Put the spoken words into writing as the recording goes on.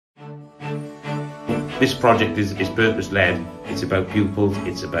This project is purpose-led. It's about pupils,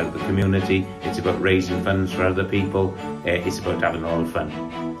 it's about the community, it's about raising funds for other people, it's about having a lot of fun.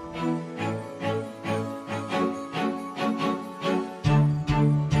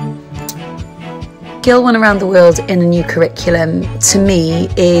 Gilwern Around the World in a new curriculum, to me,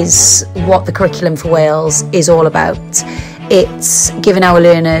 is what the curriculum for Wales is all about. It's giving our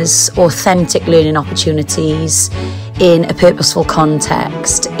learners authentic learning opportunities in a purposeful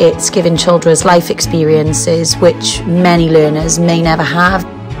context. It's giving children life experiences which many learners may never have.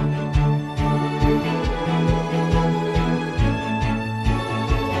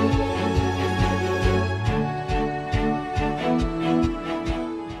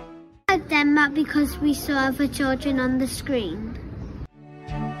 Denmark because we saw other children on the screen.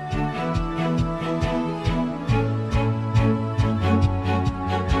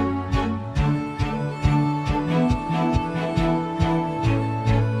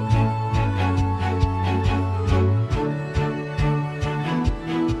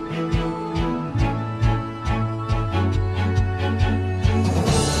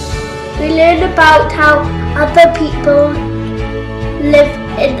 We learn about how other people live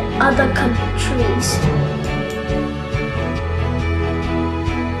in other countries.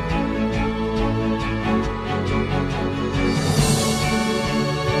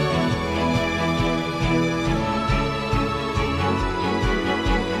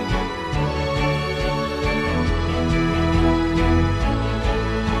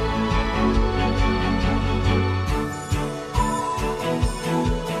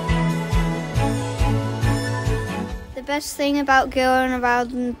 The best thing about Gilwern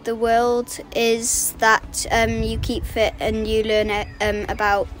Around the World is that you keep fit and you learn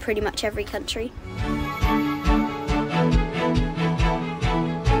about pretty much every country.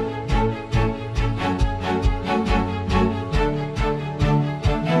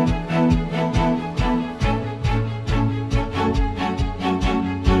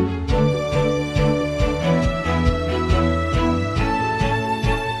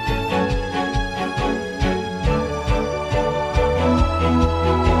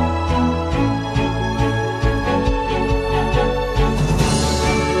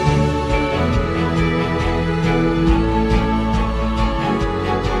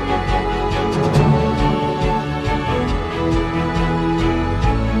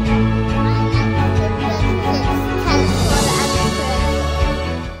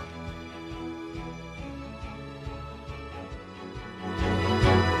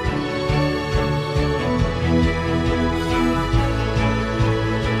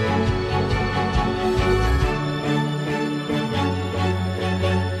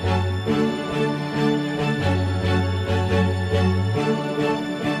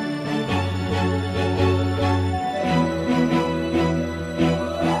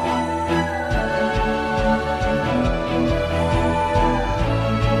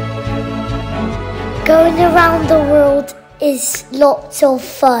 Going around the world is lots of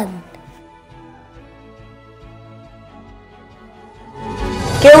fun.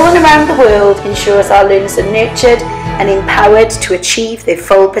 Gilwern Around the World ensures our learners are nurtured and empowered to achieve their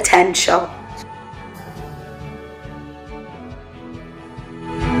full potential.